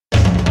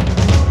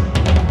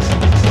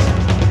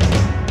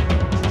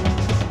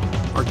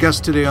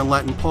Guest today on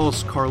Latin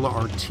Pulse, Carla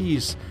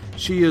Ortiz.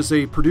 She is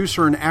a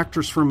producer and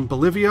actress from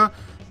Bolivia,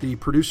 the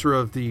producer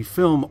of the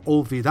film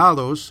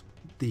Olvidados,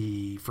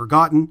 The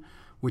Forgotten,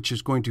 which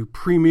is going to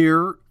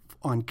premiere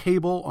on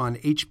cable on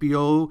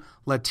HBO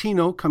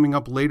Latino coming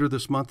up later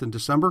this month in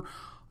December.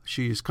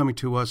 She is coming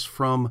to us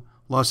from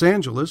Los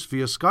Angeles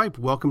via Skype.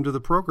 Welcome to the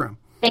program.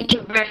 Thank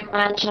you very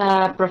much,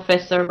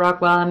 Professor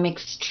Rockwell. I'm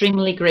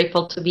extremely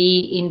grateful to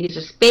be in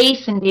this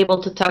space and be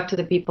able to talk to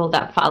the people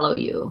that follow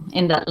you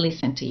and that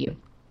listen to you.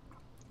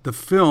 The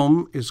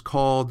film is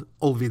called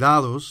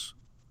Olvidados,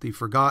 The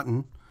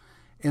Forgotten.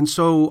 And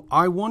so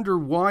I wonder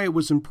why it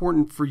was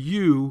important for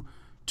you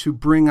to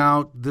bring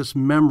out this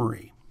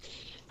memory.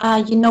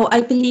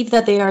 I believe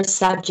that there are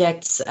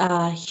subjects,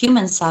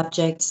 human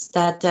subjects,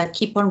 that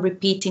keep on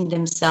repeating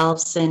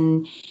themselves.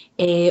 And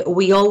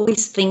we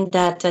always think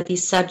that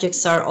these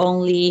subjects are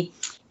only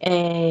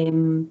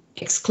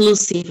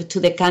exclusive to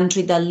the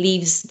country that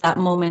lives that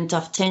moment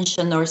of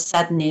tension or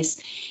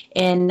sadness.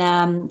 And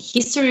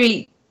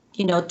history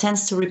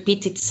tends to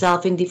repeat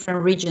itself in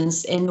different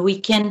regions, and we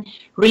can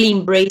really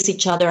embrace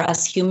each other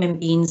as human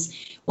beings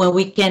when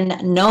we can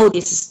know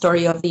this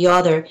story of the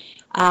other.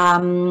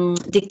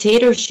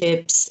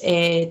 Dictatorships,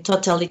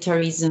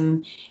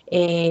 totalitarianism,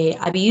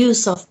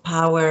 abuse of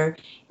power,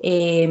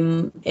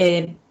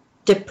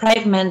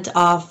 deprivation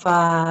of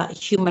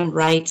human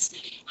rights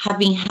have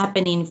been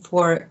happening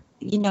for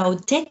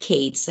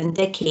decades and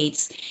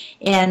decades.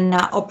 And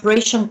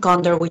Operation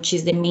Condor, which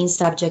is the main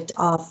subject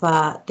of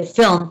the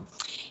film,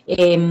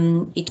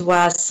 it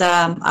was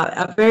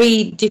a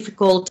very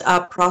difficult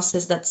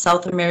process that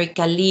South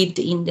America lived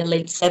in the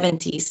late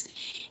 70s.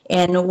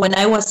 And when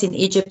I was in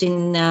Egypt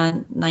in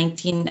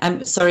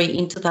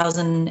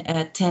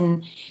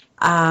 2010,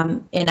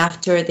 and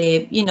after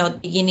the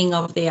beginning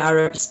of the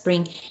Arab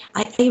Spring,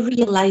 I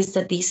realized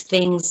that these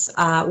things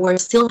were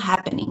still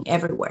happening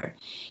everywhere,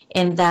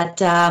 and that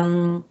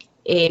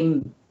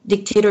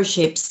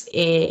dictatorships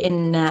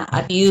and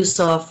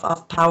abuse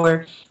of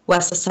power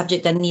was a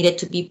subject that needed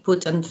to be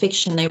put on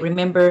fiction. I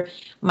remember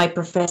my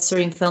professor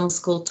in film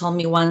school told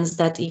me once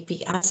that if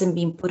it hasn't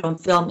been put on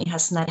film, it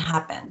has not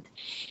happened.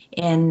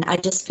 And I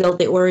just feel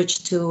the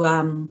urge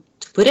to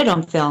put it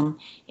on film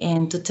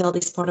and to tell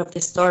this part of the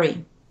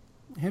story.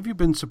 Have you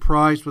been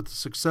surprised with the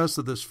success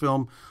of this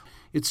film?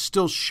 It's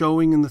still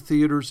showing in the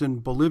theaters in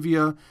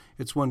Bolivia.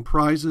 It's won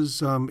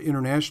prizes,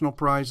 international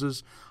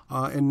prizes,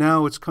 and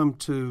now it's come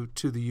to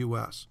the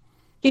U.S.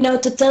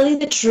 To tell you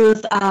the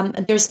truth,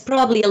 there's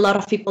probably a lot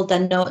of people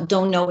that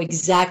don't know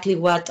exactly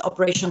what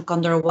Operation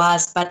Condor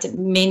was, but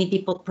many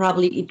people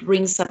probably, it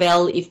rings a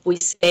bell if we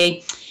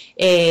say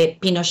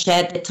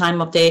Pinochet, the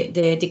time of the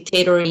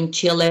dictator in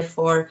Chile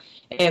for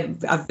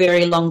a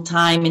very long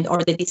time,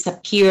 or they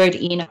disappeared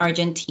in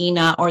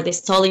Argentina, or the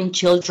stolen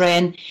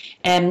children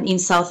in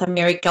South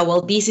America.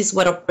 Well, this is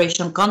what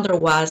Operation Condor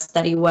was,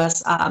 that it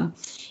was a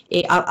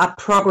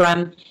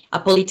program, a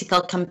political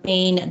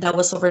campaign that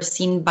was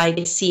overseen by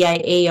the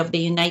CIA of the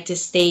United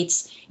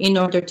States in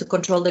order to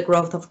control the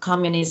growth of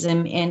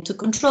communism and to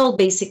control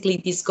basically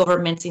these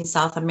governments in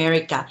South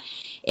America.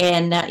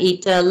 And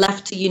it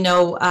left,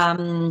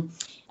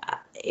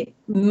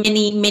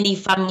 many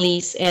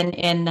families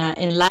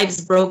and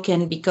lives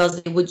broken,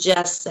 because they would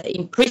just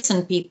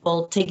imprison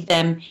people, take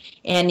them,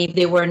 and if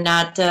they were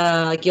not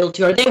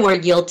guilty, or they were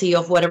guilty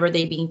of whatever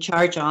they being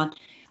charged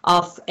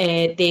of,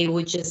 they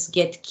would just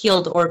get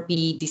killed or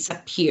be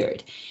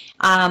disappeared.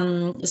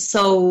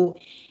 So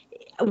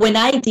when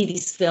I did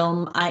this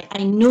film,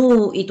 I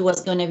knew it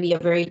was going to be a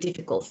very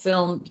difficult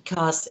film,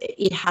 because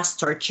it has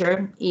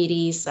torture, it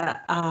is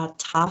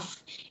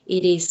tough,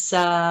 it is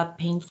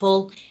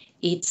painful,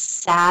 it's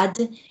sad,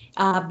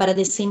 but at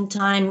the same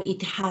time,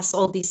 it has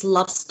all this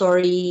love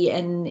story.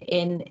 And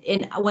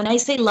when I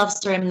say love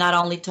story, I'm not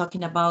only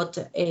talking about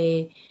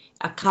a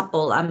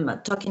couple, I'm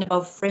talking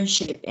about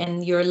friendship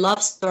and your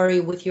love story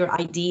with your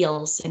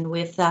ideals and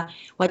with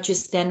what you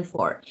stand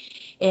for.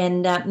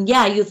 And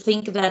you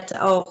think that,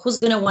 who's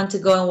going to want to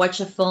go and watch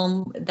a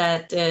film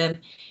that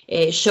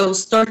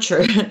shows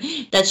torture,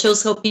 that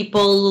shows how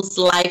people's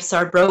lives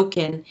are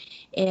broken.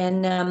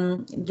 And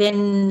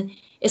then,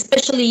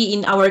 especially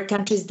in our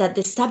countries, that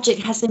the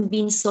subject hasn't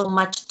been so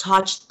much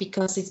touched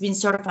because it's been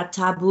sort of a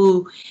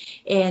taboo.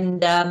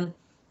 And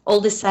all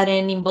of a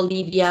sudden in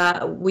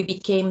Bolivia, we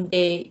became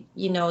the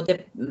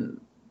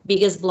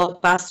biggest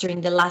blockbuster in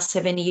the last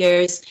 7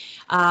 years.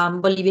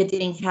 Bolivia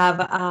didn't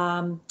have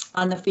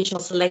an official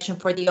selection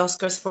for the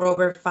Oscars for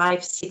over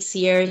 5-6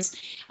 years.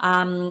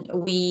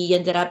 We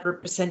ended up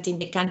representing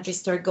the country,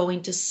 started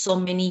going to so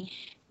many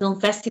film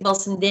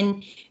festivals, and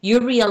then you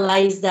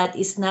realize that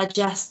it's not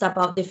just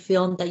about the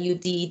film that you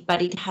did,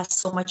 but it has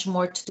so much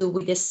more to do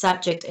with the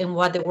subject and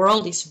what the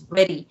world is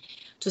ready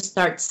to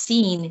start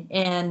seeing,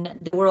 and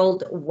the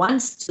world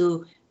wants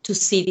to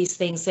see these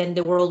things, and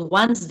the world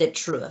wants the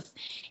truth.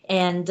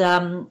 And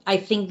I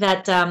think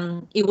that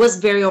it was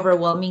very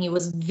overwhelming. It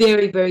was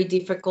very, very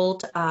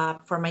difficult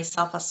for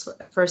myself as a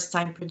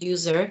first-time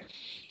producer,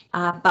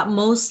 but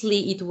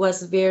mostly it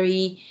was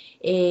very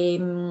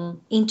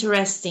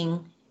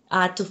interesting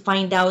to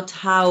find out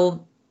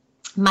how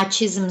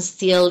machism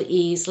still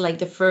is like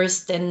the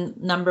first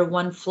and number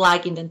one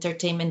flag in the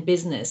entertainment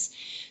business.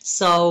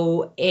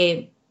 So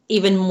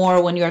even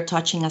more when you're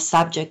touching a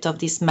subject of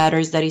these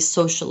matters that is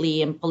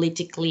socially and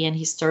politically and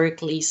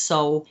historically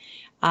so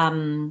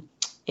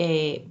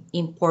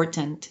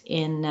important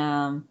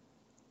and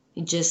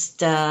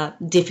just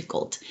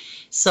difficult.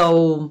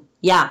 So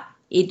yeah,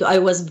 I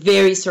was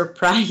very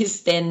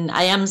surprised, and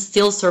I am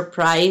still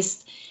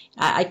surprised.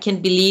 I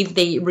can't believe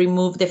they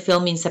removed the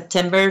film in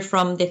September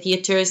from the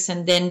theaters,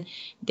 and then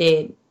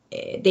they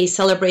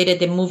celebrated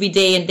the movie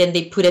day, and then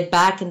they put it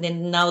back, and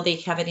then now they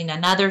have it in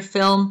another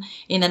film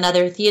in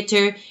another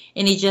theater,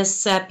 and it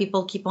just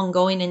people keep on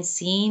going and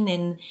seeing,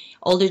 and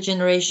older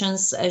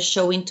generations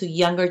showing to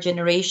younger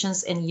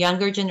generations, and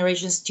younger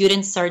generation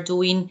students are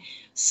doing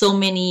so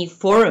many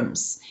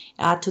forums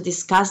to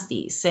discuss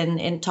this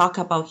and talk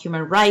about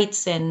human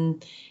rights.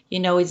 And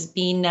it's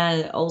been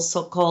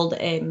also called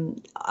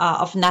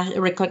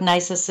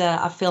recognized as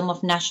a film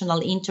of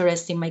national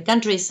interest in my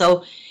country.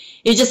 So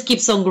it just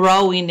keeps on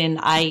growing, and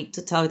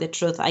to tell you the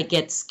truth, I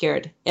get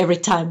scared every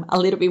time, a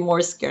little bit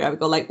more scared. I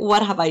go like,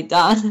 what have I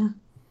done?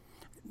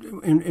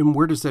 And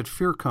where does that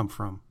fear come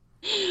from?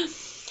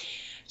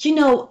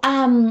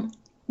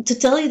 To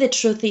tell you the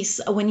truth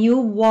is when you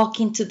walk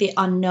into the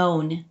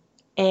unknown,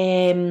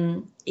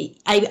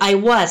 I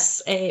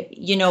was,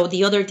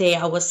 the other day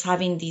I was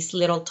having this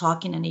little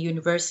talking in a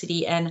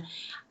university, and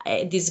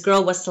this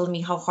girl was telling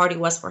me how hard it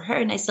was for her.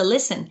 And I said,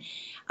 listen,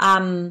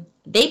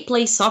 they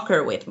play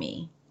soccer with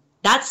me.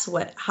 That's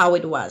how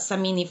it was. I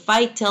mean, if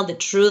I tell the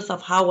truth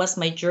of how was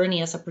my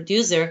journey as a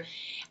producer,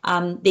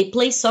 they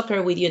play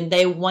soccer with you, and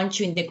they want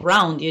you in the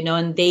ground,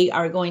 and they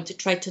are going to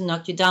try to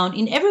knock you down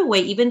in every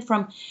way. Even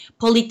from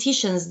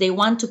politicians, they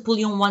want to pull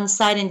you on one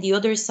side and the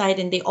other side,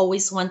 and they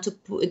always want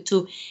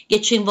to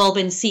get you involved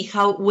and see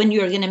when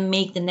you're going to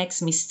make the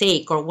next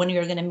mistake, or when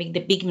you're going to make the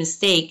big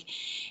mistake.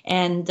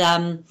 And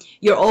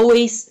you're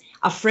always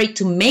afraid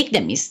to make the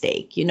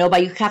mistake,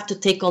 but you have to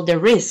take all the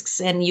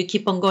risks, and you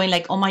keep on going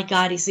like, oh my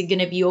God, is it going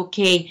to be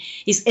okay?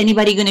 Is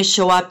anybody going to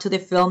show up to the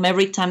film?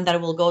 Every time that I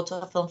will go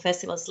to a film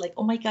festival, it's like,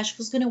 oh my gosh,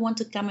 who's going to want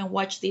to come and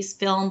watch this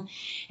film?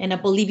 And a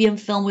Bolivian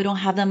film, we don't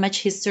have that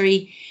much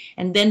history.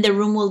 And then the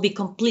room will be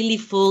completely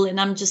full,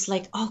 and I'm just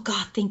like, oh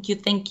God, thank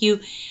you.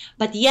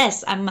 But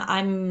yes,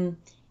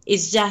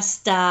 it's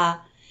just,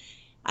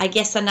 I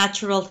guess, a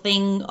natural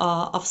thing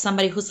of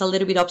somebody who's a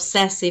little bit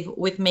obsessive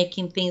with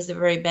making things the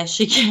very best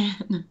she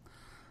can.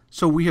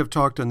 So we have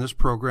talked on this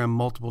program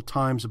multiple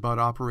times about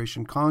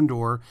Operation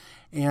Condor,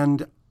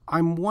 and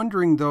I'm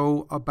wondering,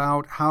 though,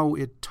 about how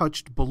it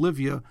touched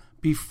Bolivia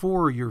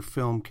before your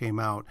film came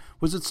out.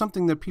 Was it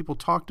something that people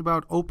talked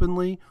about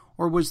openly,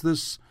 or was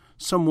this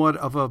somewhat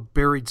of a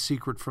buried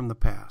secret from the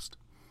past?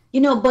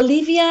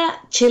 Bolivia,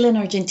 Chile, and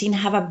Argentina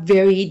have a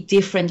very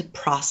different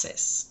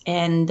process,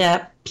 and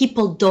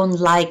people don't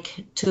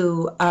like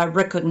to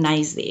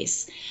recognize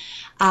this.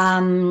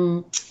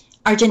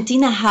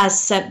 Argentina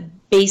has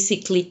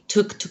basically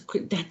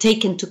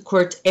taken to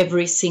court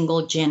every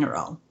single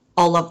general,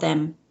 all of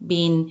them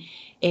being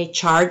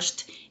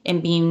charged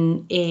and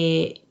being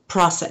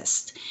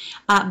processed.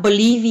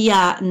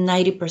 Bolivia,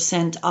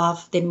 90%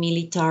 of the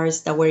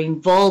militaries that were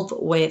involved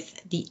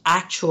with the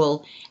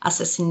actual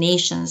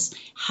assassinations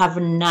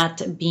have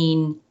not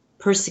been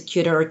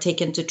persecuted or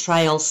taken to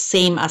trial,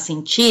 same as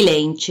in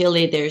Chile. In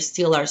Chile, they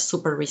still are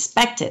super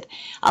respected,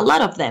 a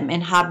lot of them,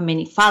 and have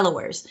many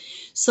followers.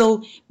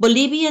 So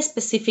Bolivia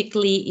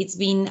specifically, it's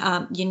been,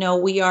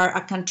 we are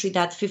a country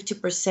that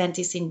 50%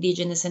 is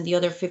indigenous, and the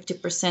other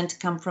 50%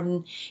 come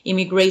from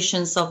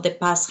immigrations of the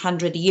past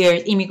 100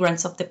 years,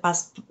 immigrants of the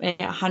past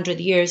 100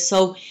 years.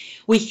 So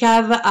we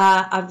have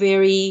a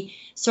very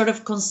sort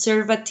of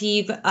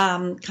conservative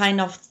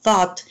kind of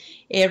thought,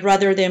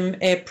 rather than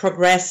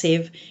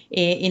progressive,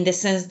 in the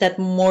sense that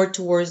more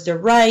towards the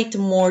right,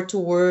 more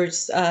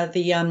towards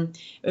the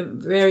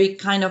very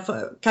kind of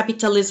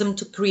capitalism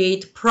to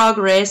create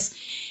progress.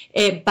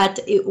 But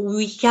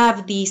we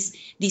have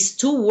these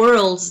two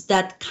worlds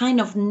that kind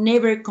of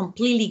never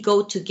completely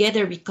go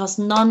together, because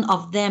none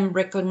of them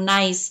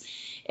recognize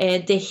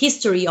the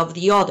history of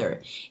the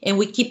other. And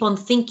we keep on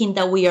thinking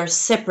that we are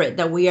separate,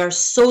 that we are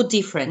so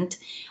different,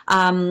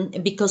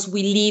 because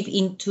we live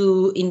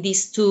in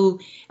these two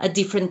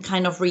different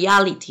kind of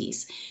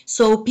realities.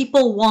 So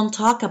people won't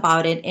talk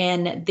about it,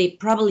 and they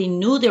probably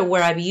knew there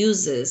were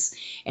abuses,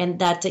 and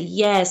that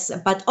yes,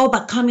 but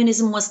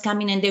communism was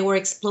coming, and they were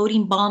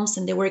exploding bombs,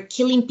 and they were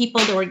killing people,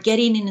 they were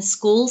getting in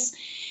schools.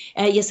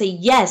 You say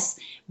yes,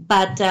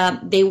 but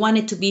they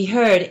wanted to be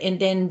heard, and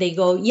then they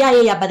go,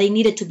 yeah, but they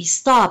needed to be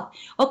stopped.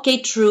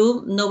 Okay,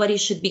 true, nobody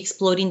should be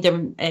exploding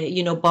them,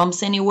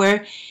 bombs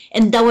anywhere,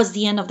 and that was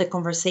the end of the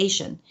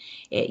conversation.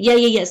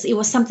 Yes, it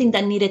was something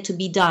that needed to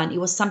be done. It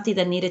was something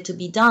that needed to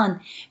be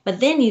done. But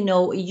then,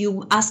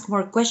 you ask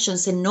more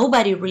questions, and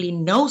nobody really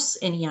knows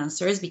any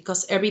answers,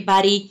 because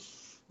everybody,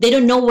 they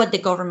don't know what the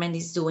government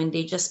is doing.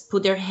 They just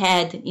put their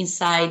head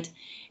inside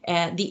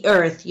the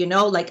earth,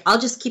 like, I'll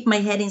just keep my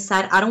head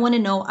inside. I don't want to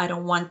know. I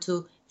don't want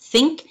to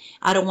think,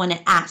 I don't want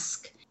to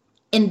ask.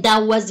 And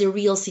that was the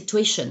real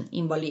situation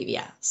in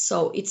Bolivia.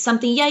 So it's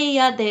something,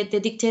 the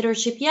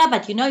dictatorship,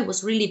 but it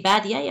was really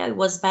bad. It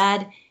was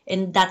bad.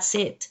 And that's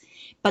it.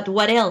 But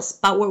what else?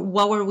 But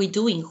what were we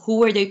doing? Who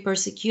were they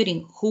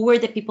persecuting? Who were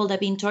the people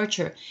that being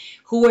tortured?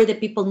 Who were the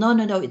people? No.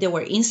 They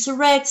were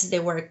insurrects. They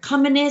were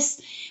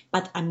communists.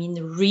 But I mean,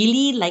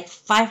 really, like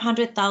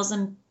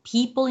 500,000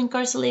 people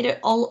incarcerated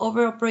all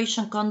over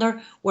Operation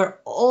Condor. Were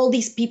all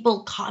these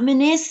people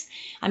communists?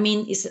 I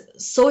mean, is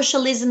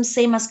socialism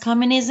same as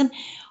communism?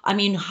 I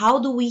mean, how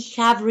do we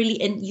have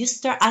really, and you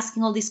start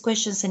asking all these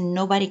questions and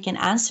nobody can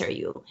answer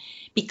you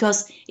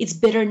because it's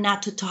better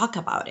not to talk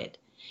about it.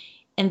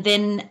 And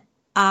then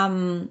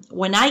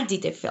when I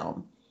did the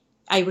film,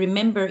 I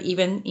remember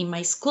even in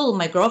my school,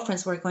 my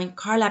girlfriends were going,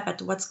 Carla,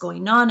 but what's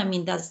going on? I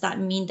mean, does that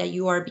mean that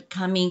you are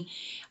becoming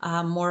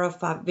more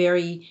of a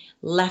very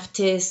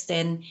leftist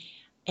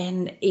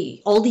and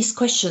all these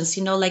questions,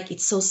 like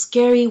it's so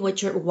scary.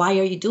 Why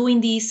are you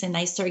doing this? And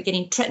I started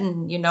getting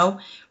threatened,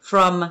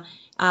 from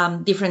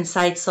different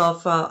sides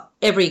of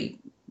every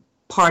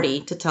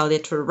party, to tell the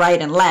truth,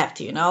 right and left,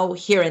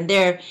 here and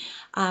there.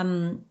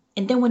 And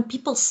then when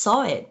people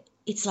saw it,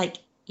 it's like,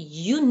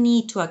 you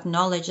need to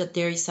acknowledge that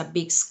there is a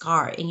big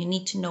scar and you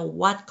need to know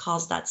what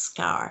caused that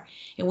scar.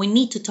 And we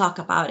need to talk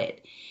about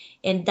it.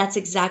 And that's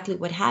exactly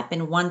what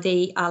happened. One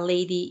day, a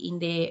lady in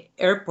the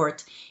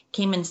airport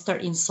came and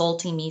started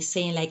insulting me,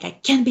 saying like, I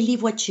can't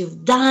believe what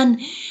you've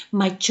done.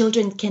 My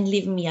children can't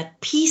leave me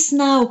at peace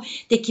now.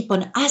 They keep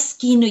on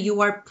asking, you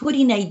are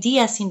putting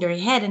ideas in their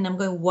head. And I'm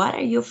going, what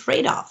are you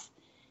afraid of?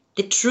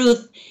 The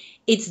truth,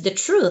 it's the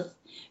truth,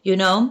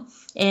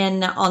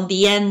 And on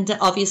the end,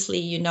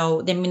 obviously,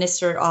 the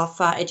Minister of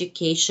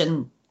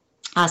Education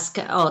asked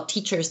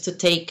teachers to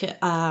take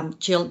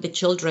the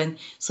children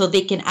so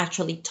they can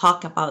actually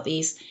talk about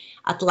this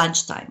at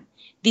lunchtime.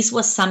 This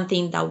was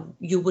something that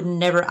you would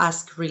never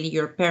ask really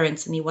your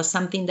parents, and it was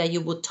something that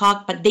you would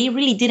talk, but they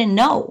really didn't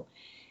know.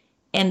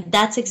 And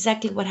that's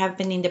exactly what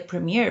happened in the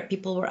premiere.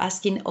 People were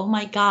asking, oh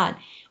my God,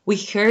 we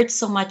heard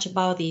so much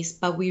about this,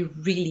 but we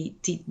really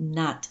did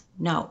not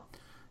know.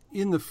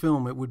 In the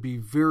film, it would be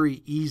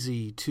very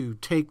easy to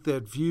take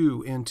that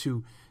view and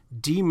to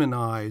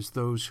demonize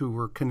those who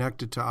were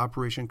connected to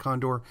Operation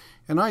Condor.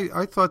 And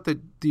I thought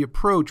that the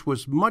approach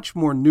was much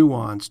more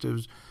nuanced. It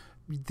was,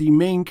 the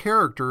main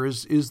character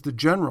is the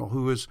general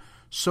who is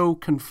so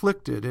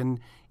conflicted. And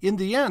in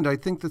the end, I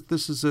think that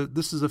this is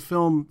a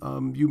film.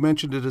 You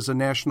mentioned it as a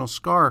national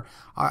scar.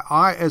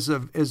 I as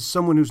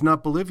someone who's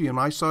not Bolivian,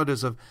 I saw it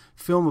as a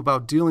film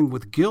about dealing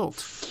with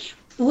guilt.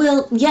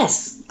 Well,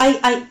 yes,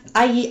 I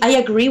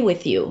agree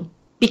with you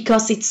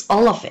because it's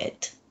all of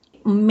it.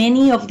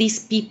 Many of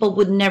these people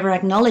would never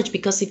acknowledge,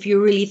 because if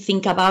you really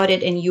think about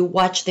it and you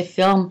watch the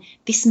film,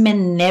 this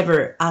man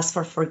never asked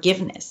for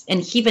forgiveness.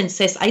 And he even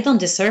says, I don't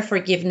deserve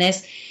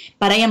forgiveness,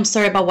 but I am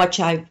sorry about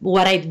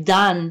what I've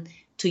done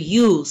to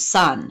you,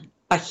 son.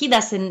 But he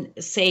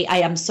doesn't say, I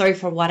am sorry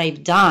for what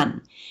I've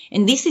done.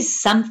 And this is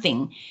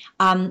something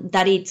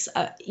that it's,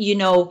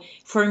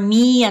 for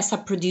me as a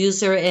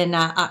producer and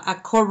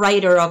a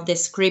co-writer of the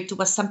script,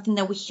 was something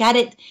that we had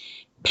it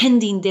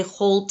pending the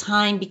whole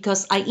time,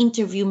 because I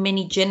interviewed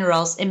many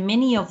generals, and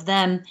many of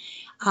them,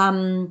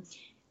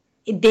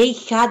 they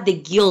had the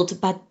guilt,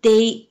 but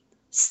they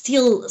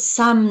still,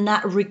 some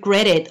not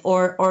regret it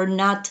or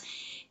not.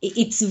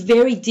 It's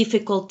very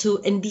difficult to,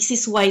 and this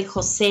is why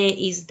Jose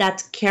is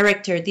that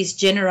character. This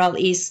general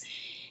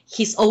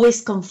he's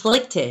always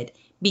conflicted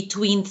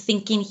between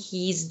thinking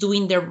he's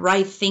doing the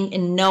right thing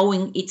and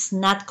knowing it's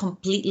not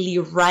completely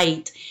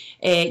right.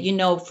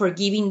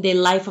 Forgiving the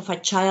life of a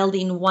child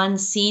in one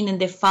scene, and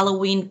the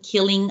following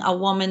killing a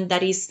woman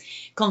that is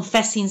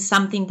confessing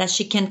something that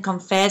she can't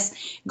confess,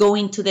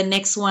 going to the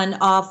next one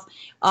of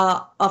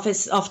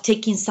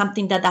taking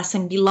something that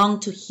doesn't belong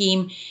to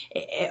him,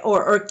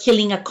 or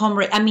killing a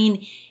comrade. I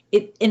mean,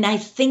 and I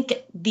think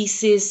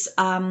this is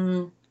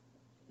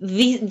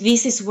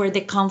this is where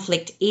the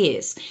conflict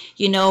is.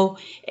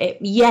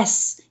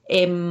 Yes,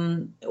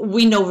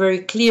 we know very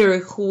clear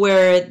who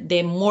were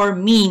the more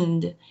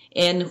mean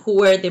and who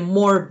were the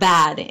more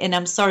bad. And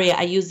I'm sorry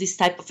I use this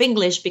type of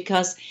English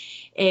because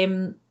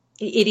it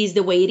is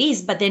the way it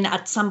is. But then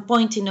at some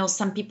point,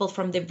 some people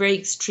from the very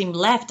extreme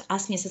left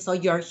asked me, says, oh,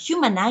 you're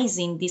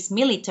humanizing this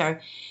military.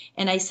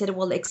 And I said,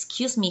 well,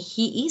 excuse me,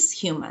 he is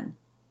human.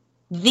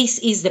 This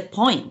is the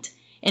point.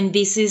 And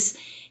this is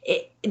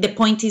the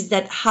point, is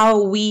that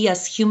how we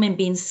as human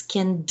beings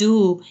can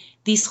do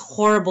these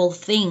horrible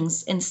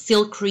things and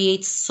still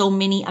create so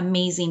many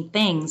amazing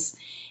things,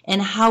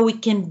 and how we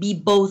can be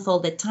both all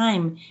the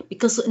time,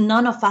 because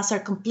none of us are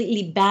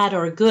completely bad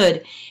or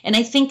good. And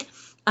I think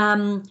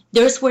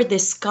there's where the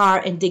scar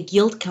and the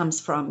guilt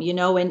comes from,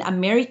 and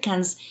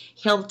Americans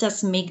helped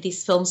us make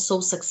this film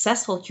so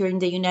successful here in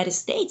the United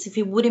States. If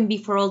it wouldn't be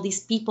for all these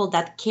people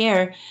that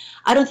care,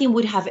 I don't think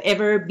would have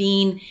ever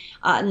been,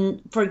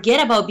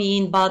 forget about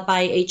being bought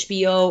by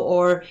HBO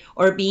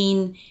or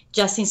being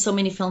just in so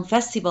many film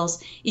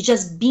festivals. It's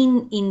just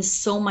been in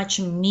so much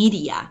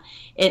media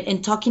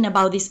and talking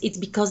about this. It's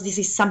because this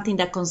is something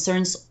that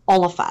concerns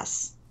all of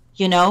us,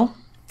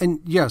 And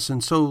yes,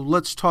 and so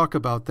let's talk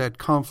about that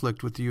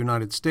conflict with the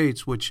United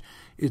States, which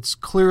it's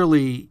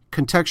clearly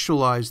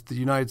contextualized the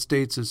United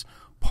States as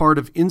part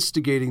of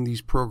instigating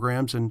these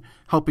programs and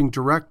helping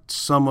direct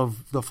some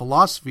of the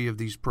philosophy of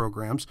these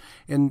programs.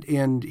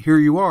 And here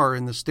you are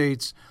in the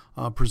States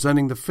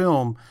presenting the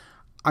film.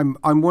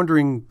 I'm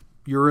wondering,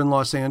 you're in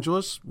Los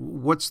Angeles.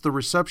 What's the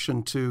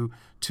reception to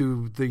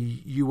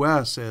the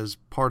U.S. as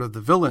part of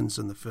the villains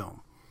in the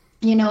film?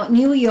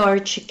 New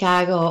York,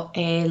 Chicago,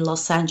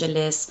 Los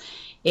Angeles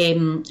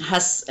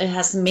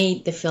has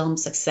made the film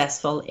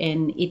successful,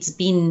 and it's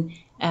been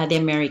the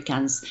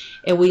Americans.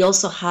 We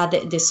also had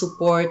the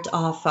support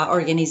of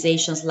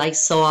organizations like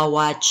SOA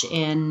Watch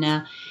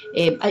and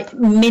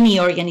many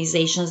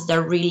organizations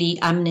that really,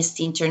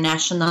 Amnesty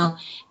International,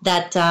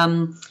 that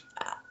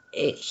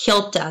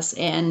helped us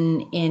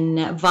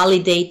and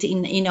validate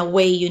in a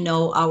way,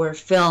 our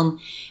film.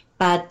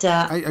 But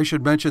I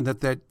should mention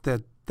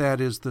that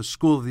is the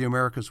School of the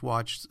Americas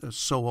Watch,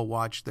 SOA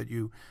Watch, that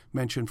you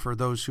mentioned, for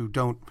those who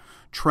don't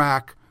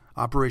track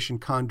Operation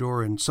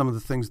Condor and some of the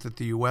things that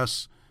the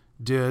U.S.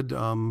 did.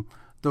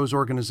 Those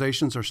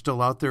organizations are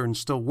still out there and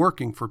still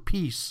working for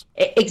peace.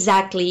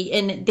 Exactly.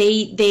 And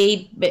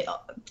they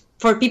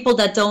for people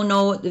that don't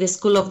know, the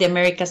School of the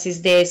Americas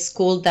is the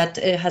school that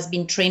has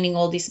been training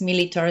all these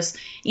militaries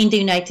in the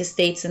United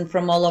States and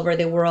from all over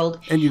the world.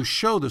 And you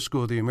show the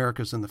School of the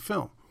Americas in the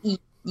film.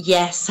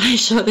 Yes, I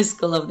show the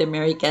School of the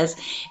Americas,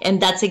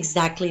 and that's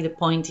exactly the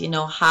point,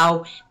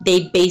 how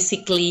they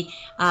basically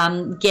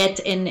get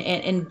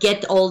and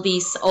get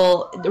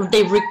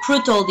they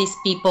recruit all these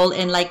people,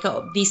 and like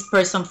this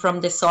person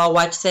from the SOA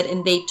Watch said,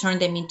 and they turn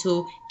them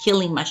into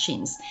killing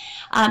machines.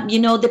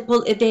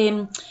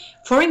 The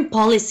foreign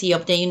policy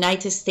of the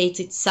United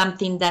States, it's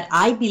something that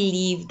I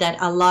believe that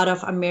a lot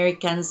of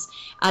Americans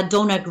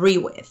don't agree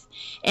with.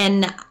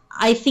 And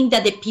I think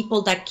that the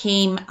people that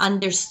came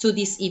understood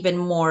this even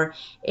more.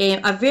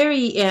 A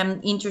very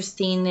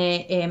interesting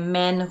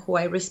man who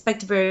I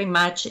respect very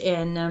much,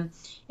 and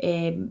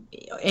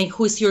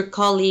who's your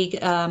colleague,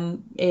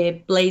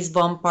 Blaise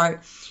Bompard.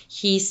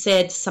 He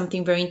said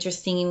something very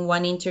interesting in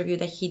one interview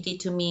that he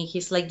did to me.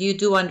 He's like, you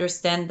do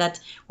understand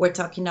that we're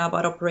talking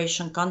about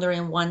Operation Condor,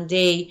 and one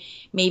day,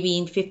 maybe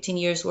in 15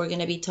 years, we're going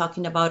to be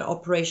talking about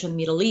Operation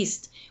Middle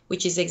East,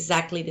 which is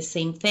exactly the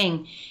same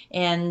thing.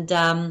 And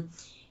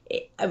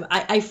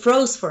I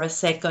froze for a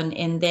second,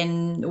 and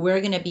then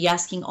we're going to be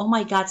asking, oh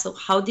my God, so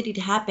how did it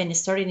happen? It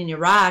started in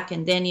Iraq,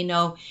 and then,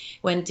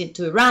 went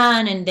into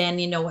Iran, and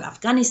then,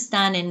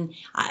 Afghanistan, and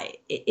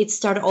it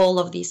started all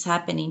of this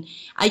happening.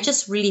 I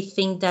just really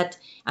think that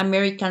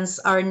Americans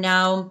are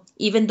now,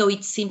 even though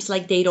it seems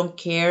like they don't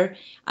care,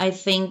 I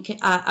think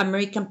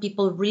American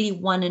people really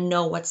want to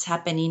know what's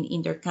happening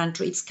in their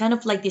country. It's kind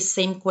of like the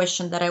same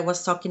question that I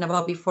was talking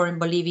about before in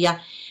Bolivia.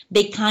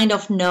 They kind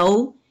of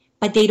know,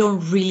 but they don't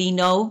really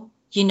know.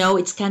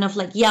 It's kind of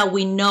like, yeah,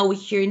 we know, we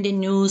hear in the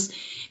news,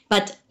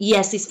 but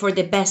yes, it's for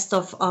the best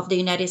of the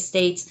United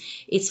States.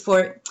 It's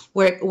for,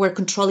 we're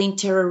controlling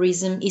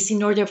terrorism. It's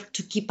in order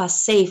to keep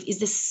us safe. It's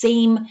the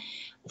same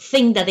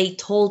thing that they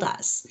told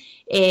us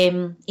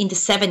in the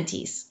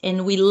 70s.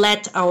 And we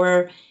let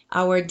our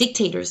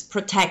dictators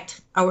protect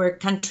our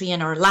country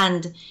and our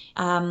land,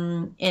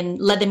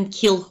 and let them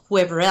kill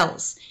whoever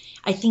else.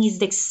 I think it's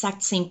the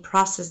exact same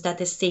process that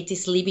the state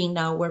is living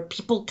now, where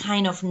people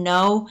kind of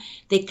know,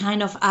 they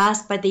kind of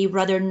ask, but they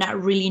rather not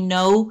really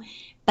know.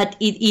 But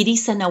it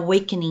is an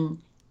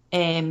awakening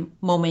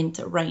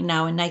moment right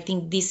now, and I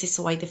think this is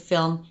why the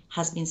film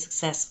has been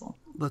successful.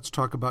 Let's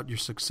talk about your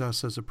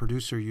success as a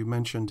producer. You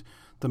mentioned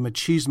the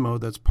machismo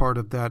that's part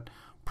of that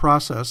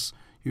process.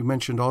 You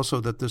mentioned also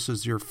that this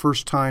is your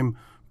first time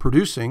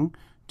producing.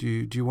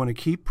 Do you want to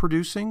keep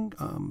producing?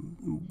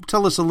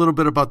 Tell us a little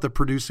bit about the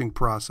producing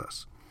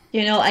process.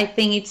 I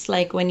think it's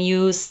like when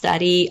you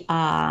study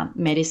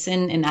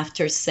medicine, and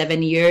after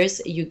 7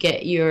 years you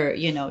get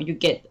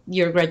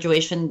your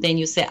graduation, then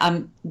you say,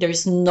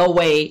 there's no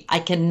way I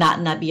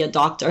cannot not be a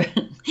doctor.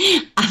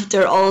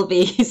 After all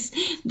this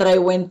that I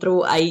went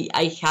through,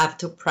 I have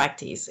to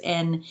practice.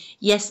 And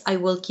yes, I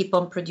will keep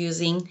on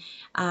producing.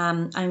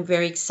 I'm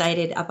very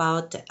excited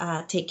about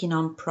taking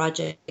on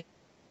projects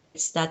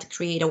that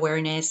create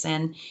awareness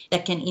and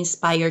that can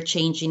inspire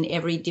change in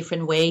every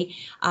different way.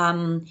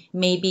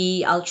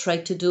 Maybe I'll try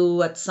to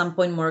do at some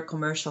point more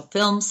commercial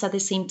films at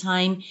the same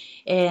time,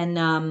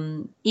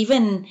 and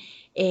even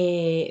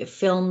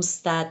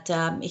films that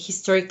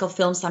historical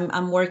films.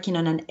 I'm working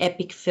on an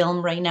epic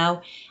film right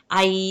now.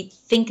 I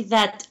think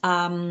that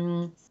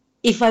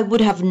if I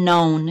would have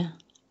known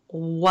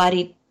what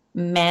it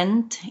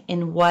meant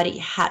and what it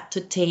had to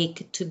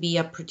take to be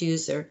a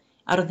producer,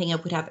 I don't think I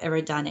would have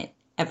ever done it,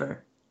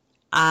 ever.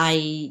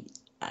 I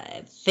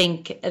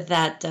think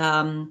that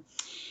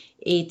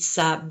it's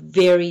a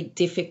very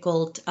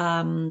difficult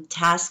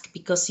task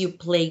because you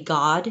play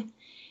God.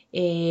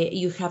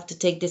 You have to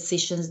take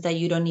decisions that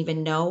you don't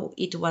even know.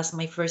 It was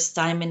my first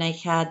time, and I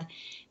had,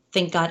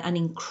 thank God, an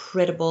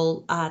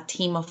incredible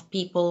team of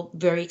people,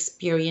 very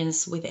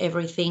experienced with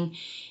everything.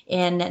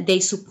 And they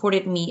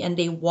supported me and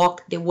they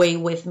walked the way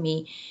with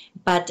me.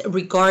 But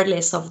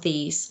regardless of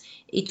this,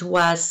 it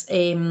was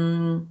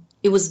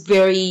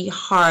very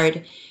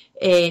hard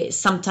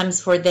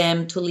sometimes for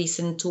them to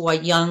listen to a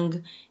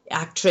young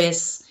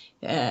actress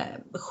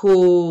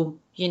who,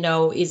 you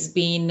know, is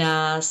being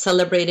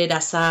celebrated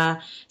as a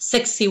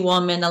sexy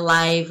woman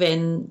alive,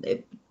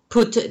 and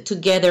put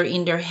together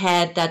in their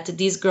head that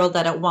this girl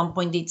that at one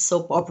point did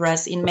soap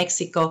operas in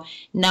Mexico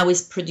now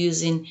is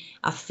producing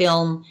a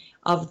film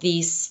of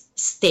this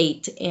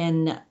state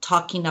and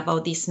talking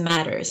about these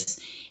matters.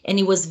 And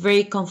it was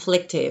very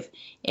conflictive.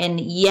 And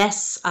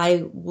yes,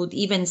 I would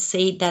even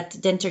say that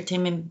the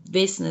entertainment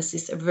business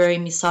is very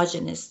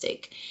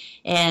misogynistic.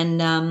 And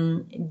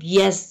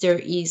yes,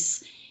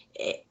 it's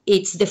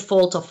the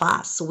fault of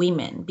us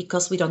women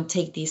because we don't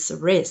take these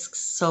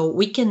risks. So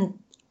we can,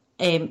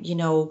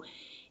 blame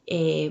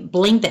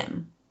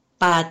them,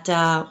 but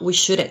we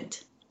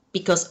shouldn't,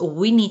 because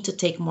we need to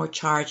take more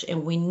charge,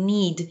 and we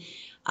need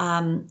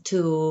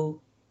to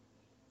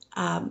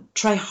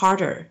try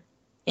harder.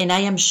 And I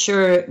am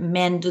sure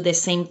men do the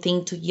same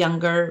thing to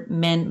younger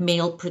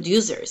male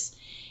producers.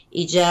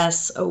 It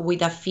just,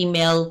 with a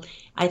female,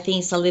 I think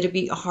it's a little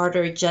bit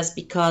harder just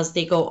because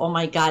they go, oh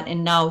my God,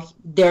 and now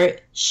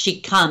there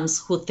she comes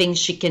who thinks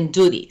she can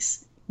do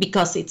this,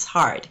 because it's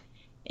hard.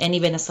 And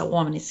even as a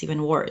woman, it's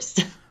even worse.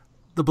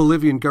 The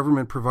Bolivian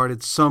government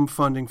provided some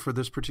funding for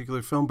this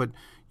particular film, but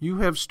you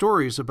have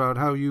stories about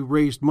how you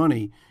raised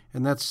money,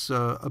 and that's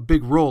a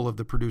big role of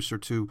the producer,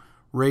 to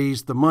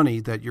raise the money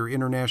that your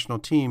international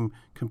team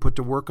can put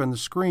to work on the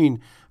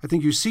screen. I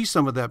think you see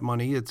some of that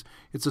money.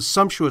 It's a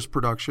sumptuous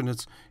production.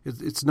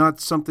 It's not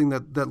something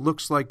that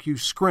looks like you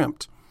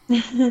scrimped.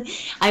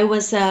 I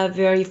was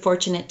very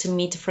fortunate to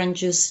meet Frank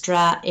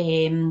Justra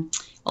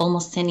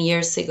almost 10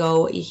 years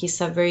ago. He's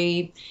a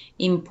very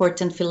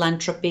important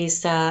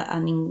philanthropist,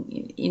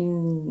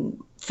 an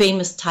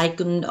famous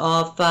tycoon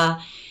of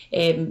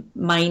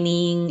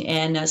mining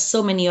and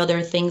so many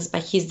other things,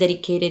 but he's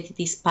dedicated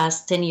these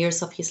past 10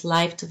 years of his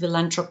life to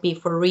philanthropy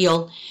for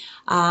real.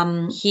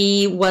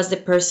 He was the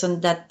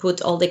person that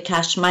put all the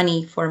cash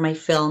money for my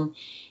film.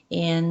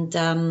 And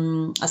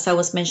as I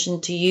was mentioning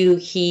to you,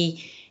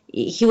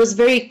 he was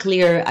very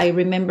clear. I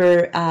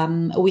remember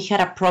we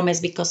had a promise,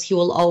 because we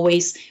will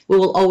always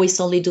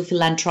only do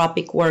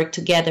philanthropic work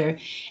together.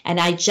 And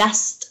I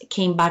just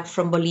came back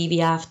from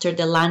Bolivia after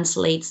the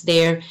landslides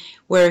there,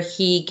 where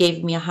he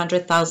gave me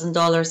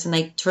 $100,000, and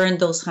I turned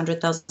those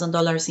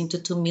 $100,000 into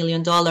 $2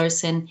 million.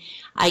 And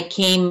I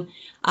came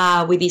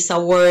with this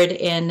award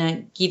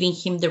and giving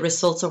him the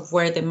results of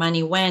where the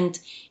money went.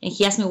 And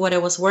he asked me what I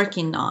was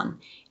working on.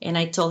 And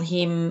I told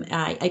him,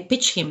 I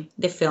pitched him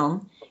the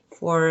film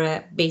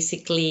for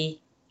basically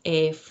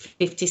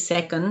 50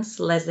 seconds,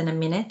 less than a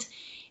minute.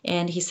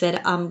 And he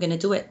said, I'm going to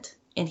do it.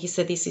 And he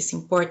said, this is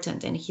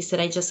important. And he said,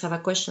 I just have a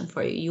question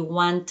for you. You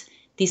want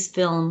this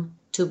film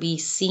to be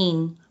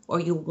seen, or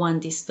you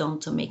want this film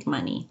to make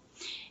money?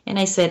 And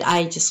I said,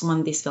 I just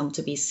want this film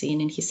to be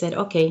seen. And he said,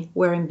 okay,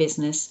 we're in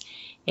business,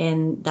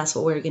 and that's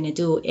what we're going to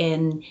do.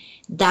 And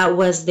that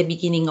was the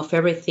beginning of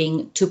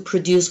everything, to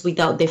produce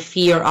without the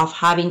fear of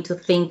having to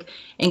think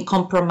and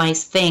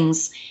compromise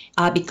things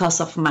because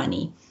of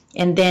money.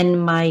 And then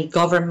my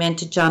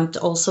government jumped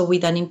also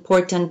with an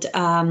important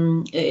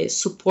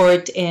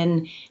support,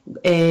 and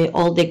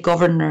all the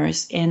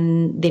governors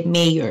and the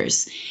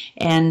mayors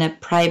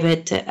and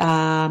private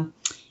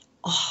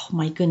oh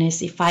my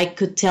goodness, if I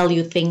could tell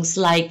you things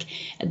like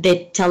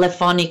the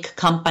telephonic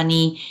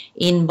company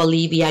in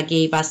Bolivia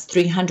gave us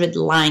 300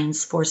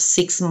 lines for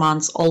 6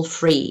 months, all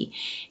free.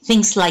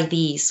 Things like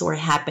these were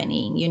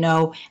happening. You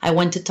know, I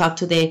went to talk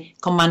to the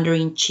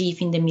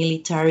commander-in-chief in the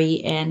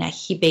military, and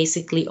he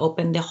basically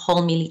opened the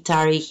whole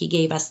military. He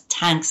gave us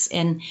tanks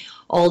and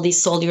all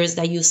these soldiers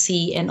that you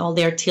see, and all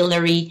the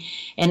artillery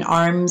and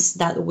arms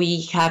that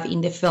we have in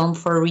the film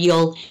for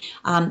real.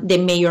 The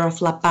mayor of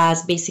La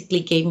Paz basically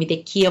gave me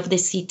the key of the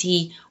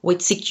city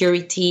with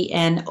security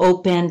and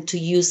open to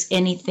use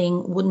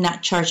anything, would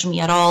not charge me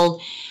at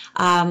all.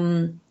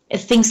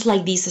 Things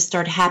like this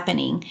start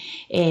happening.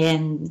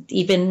 And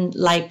even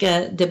like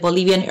the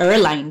Bolivian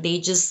airline, they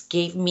just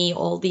gave me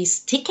all these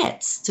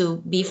tickets to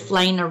be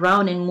flying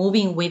around and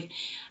moving with.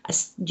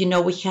 You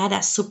know, we had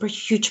a super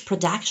huge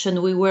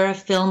production. We were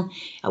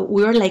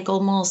we were like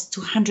almost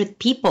 200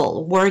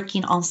 people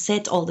working on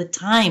set all the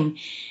time.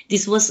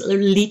 This was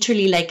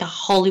literally like a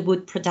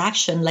Hollywood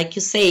production. Like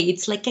you say,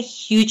 it's like a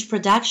huge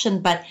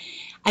production, but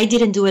I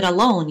didn't do it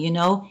alone, you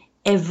know.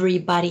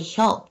 Everybody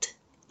helped.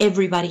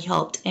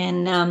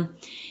 And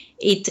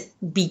it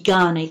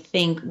began, I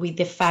think, with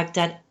the fact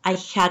that I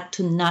had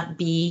to not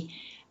be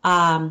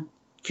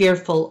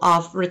fearful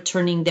of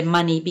returning the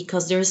money,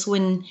 because there's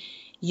when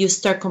you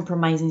start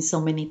compromising so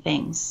many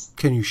things.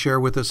 Can you share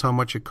with us how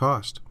much it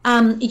cost?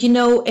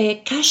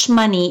 Cash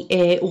money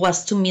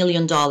was $2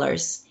 million.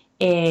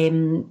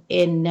 And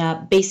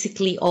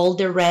basically all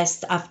the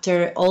rest,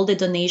 after all the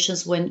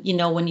donations, when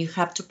you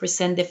have to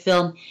present the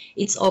film,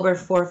 it's over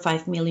 $4 or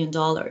 $5 million.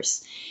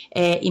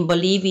 In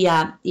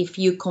Bolivia, if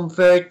you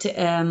convert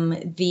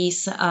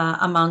this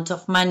amount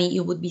of money,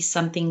 it would be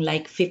something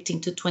like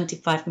 $15 to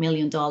 $25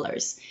 million.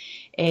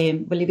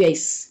 Bolivia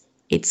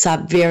it's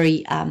a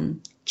very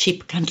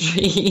cheap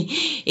country.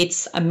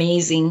 It's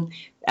amazing.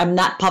 I'm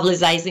not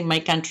publicizing my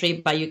country,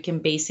 but you can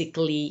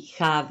basically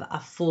have a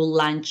full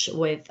lunch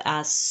with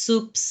a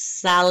soup,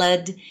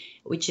 salad,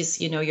 which is,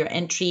 your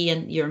entry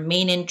and your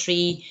main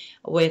entry,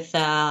 with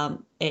a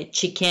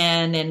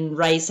chicken and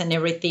rice and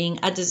everything,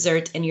 a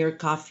dessert, and your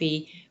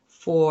coffee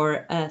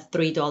for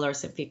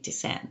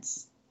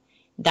 $3.50.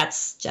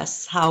 That's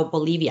just how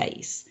Bolivia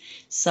is.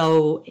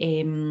 So,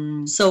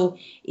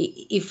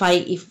 if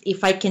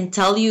I can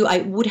tell you, I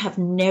would have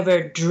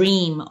never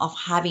dreamed of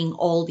having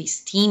all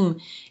this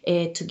team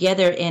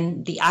together,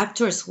 and the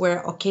actors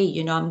were okay.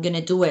 I'm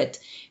gonna do it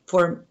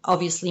for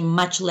obviously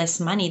much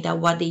less money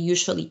than what they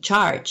usually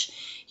charge.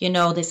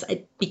 This,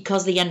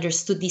 because they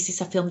understood this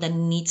is a film that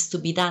needs to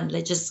be done.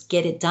 Let's just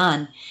get it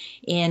done,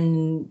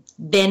 and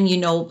then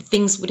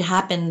things would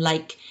happen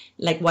like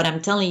what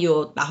I'm telling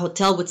you. A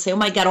hotel would say, "Oh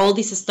my God, all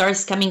these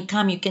stars come,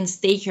 you can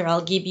stay here.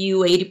 I'll give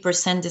you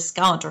 80%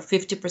 discount or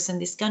 50%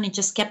 discount." It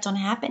just kept on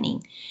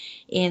happening.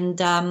 And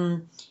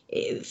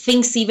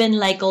things even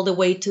like all the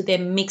way to the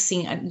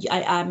mixing.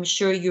 I'm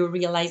sure you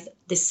realize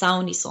the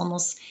sound is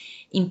almost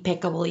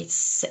impeccable.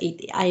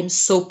 I am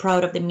so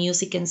proud of the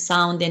music and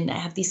sound, and I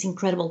have this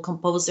incredible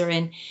composer,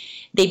 and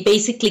they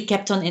basically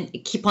kept on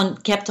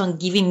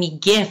giving me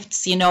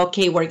gifts.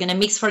 Okay, we're gonna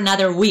mix for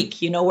another week.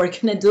 We're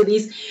gonna do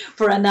this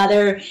for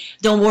another.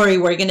 Don't worry,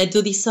 we're gonna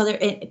do this other,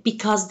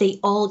 because they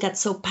all got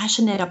so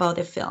passionate about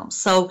the film.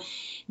 So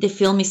the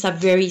film is a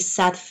very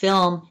sad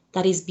film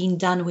that is being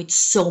done with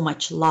so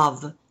much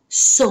love,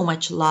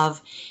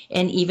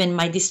 and even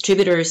my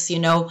distributors.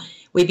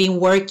 We've been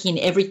working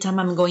every time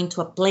I'm going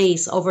to a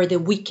place over the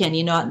weekend.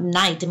 At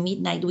night,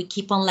 midnight, we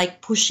keep on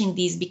pushing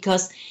this,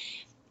 because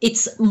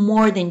it's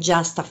more than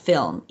just a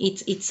film.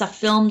 It's a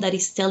film that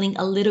is telling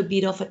a little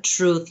bit of a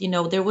truth.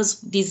 There was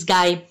this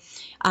guy,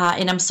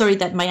 and I'm sorry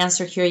that my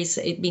answer here is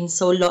been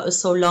so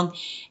long,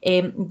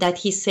 that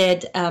he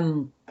said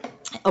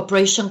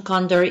Operation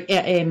Condor,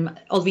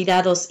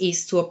 Olvidados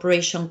is to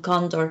Operation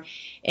Condor,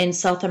 and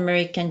South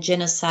American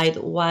genocide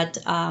what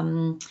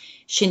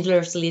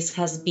Schindler's List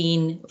has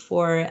been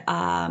for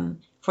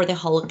the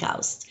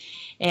Holocaust.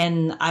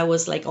 And I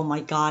was like, oh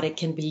my God, I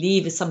can't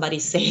believe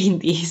somebody's saying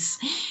this.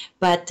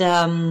 But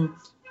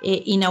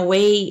in a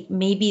way,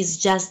 maybe it's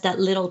just that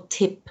little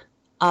tip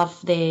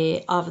of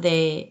the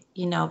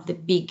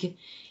big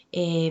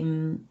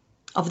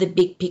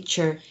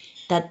picture,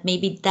 that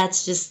maybe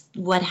that's just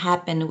what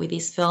happened with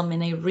this film.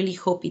 And I really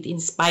hope it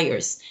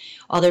inspires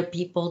other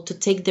people to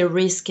take the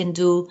risk and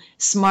do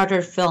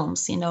smarter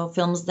films,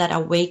 films that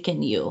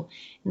awaken you,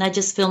 not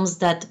just films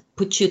that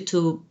put you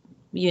to,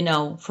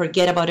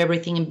 forget about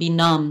everything and be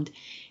numbed.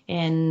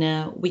 And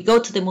we go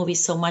to the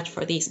movies so much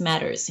for these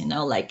matters,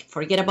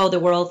 forget about the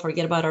world,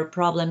 forget about our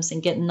problems,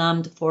 and get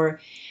numbed for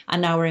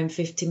an hour and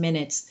 50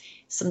 minutes.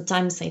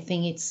 Sometimes I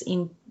think it's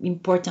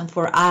important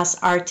for us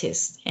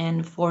artists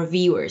and for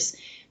viewers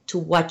to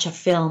watch a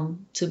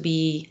film to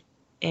be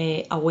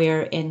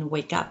aware and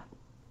wake up.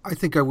 I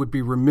think I would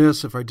be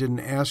remiss if I didn't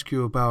ask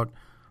you about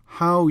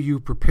how you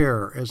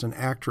prepare as an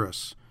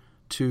actress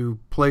to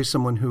play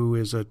someone who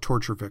is a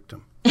torture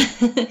victim.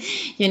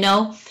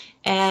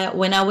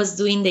 When I was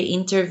doing the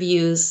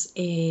interviews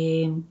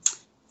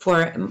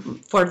for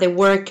the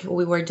work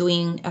we were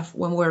doing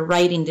when we were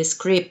writing the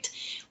script,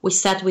 we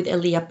sat with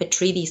Elia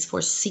Petridis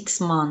for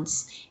 6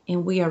 months,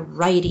 and we are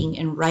writing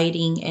and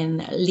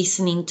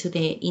listening to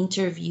the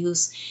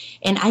interviews,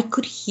 and I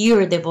could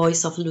hear the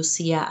voice of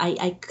Lucia.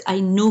 I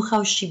knew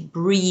how she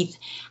breathed,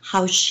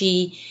 how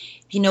she,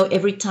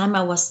 every time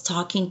I was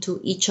talking to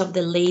each of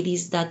the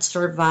ladies that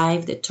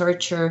survived the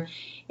torture.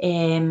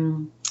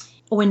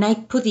 When I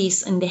put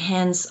this in the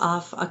hands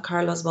of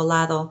Carlos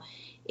Volado,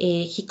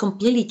 he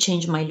completely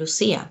changed my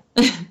Lucia.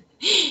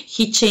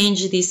 He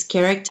changed this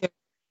character,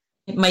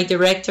 my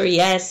director,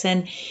 yes,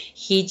 and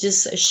he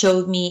just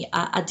showed me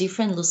a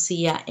different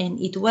Lucia,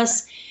 and it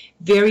was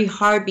very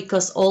hard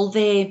because all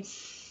the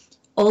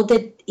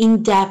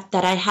in-depth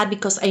that I had,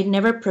 because I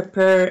never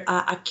prepared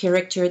a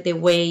character the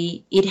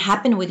way it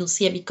happened with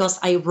Lucia, because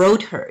I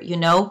wrote her,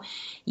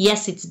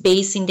 Yes, it's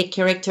based in the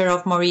character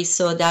of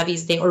Mauricio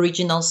Davis, the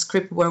original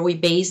script where we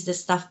based the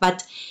stuff,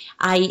 but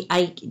I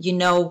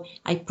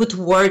put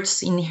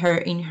words in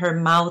her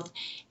mouth.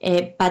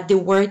 But the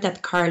work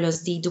that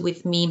Carlos did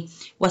with me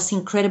was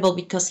incredible,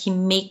 because he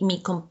made me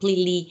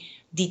completely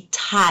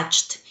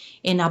detached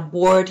and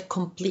abhorred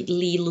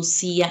completely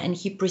Lucia, and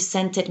he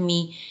presented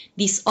me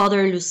this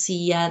other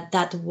Lucia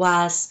that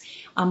was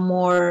a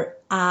more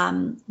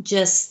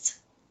just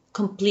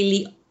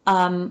completely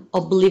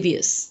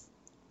oblivious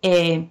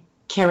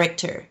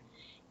character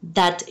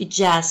that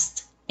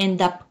just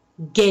end up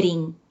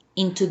getting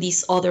into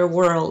this other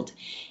world.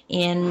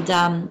 And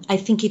I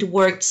think it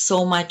worked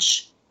so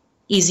much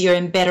easier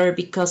and better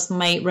because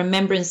my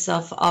remembrance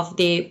of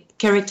the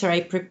character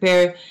I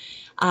prepared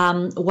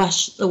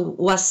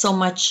was so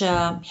much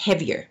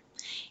heavier.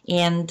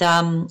 And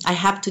I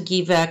have to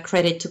give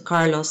credit to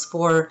Carlos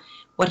for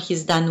what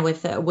he's done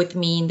with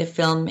me in the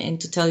film. And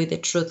to tell you the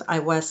truth, I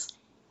was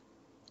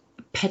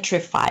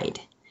petrified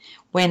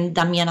when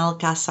Damian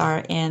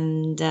Alcázar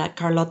and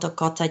Carlota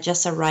Cota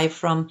just arrived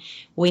from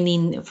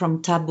winning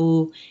from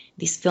Taboo,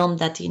 this film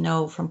that,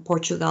 from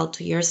Portugal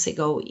 2 years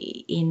ago.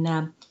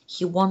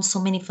 He won so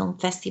many film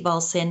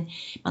festivals, and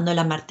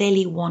Manuela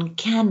Martelli won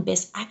Cannes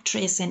Best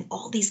Actress, and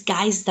all these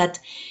guys that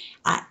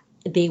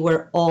they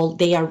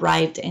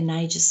arrived. And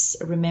I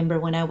just remember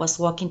when I was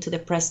walking to the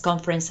press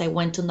conference, I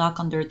went to knock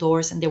on their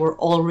doors and they were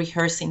all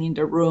rehearsing in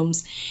their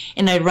rooms.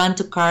 And I ran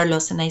to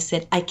Carlos and I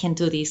said, I can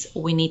do this.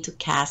 We need to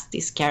cast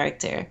this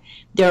character.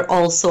 They're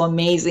all so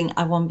amazing.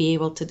 I won't be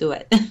able to do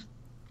it.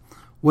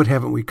 What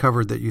haven't we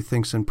covered that you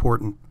think's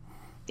important?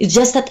 It's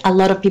just that a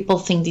lot of people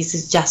think this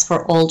is just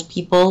for old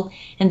people.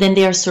 And then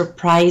they are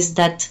surprised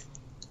that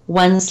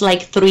once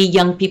like 3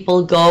 young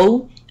people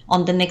go,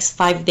 on the next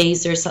 5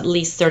 days, there's at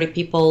least 30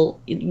 people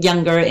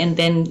younger, and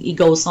then it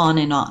goes on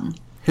and on.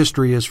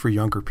 History is for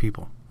younger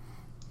people.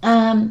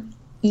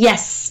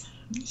 Yes,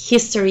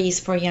 history is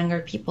for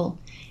younger people.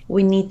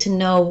 We need to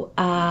know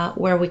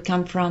where we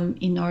come from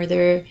in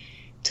order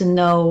to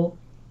know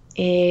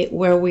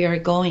where we are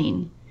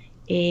going.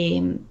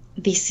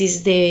 This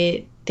is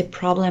the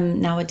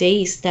problem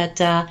nowadays, that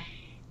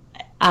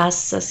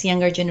us as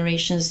younger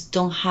generations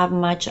don't have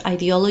much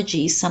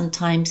ideology.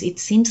 Sometimes it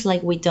seems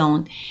like we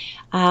don't.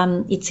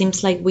 It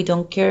seems like we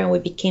don't care, and we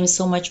became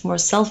so much more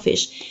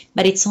selfish,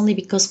 but it's only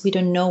because we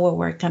don't know where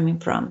we're coming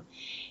from.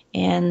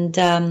 And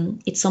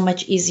it's so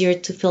much easier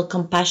to feel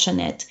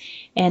compassionate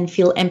and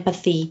feel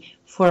empathy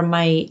for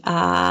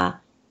my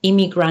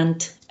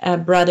immigrant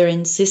brother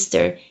and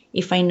sister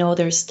if I know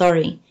their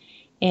story,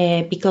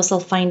 because I'll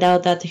find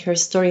out that her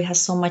story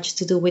has so much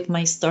to do with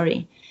my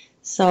story.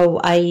 So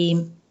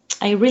I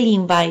really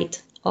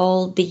invite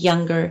all the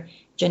younger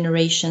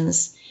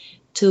generations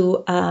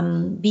to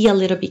be a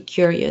little bit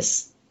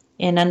curious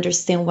and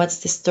understand what's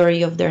the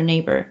story of their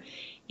neighbor.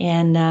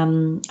 And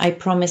I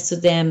promise to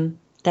them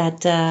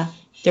that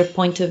their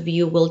point of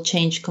view will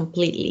change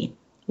completely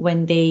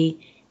when they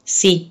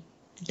see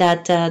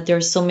that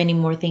there's so many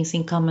more things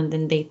in common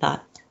than they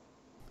thought.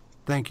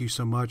 Thank you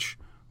so much.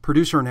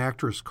 Producer and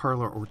actress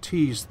Carla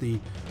Ortiz, the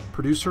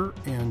producer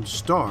and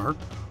star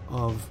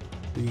of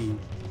the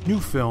new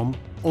film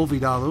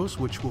Olvidados,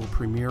 which will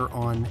premiere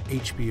on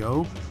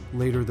HBO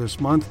later this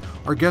month.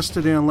 Our guest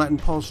today on Latin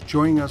Pulse,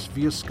 joining us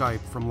via Skype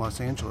from Los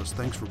Angeles.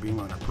 Thanks for being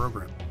on our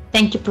program.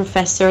 Thank you,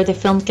 Professor. The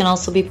film can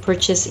also be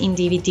purchased in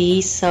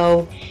DVD,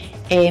 so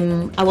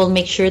I will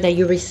make sure that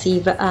you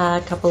receive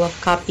a couple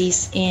of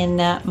copies, in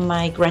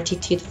my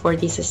gratitude for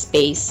this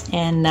space.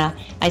 And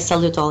I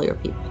salute all your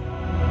people.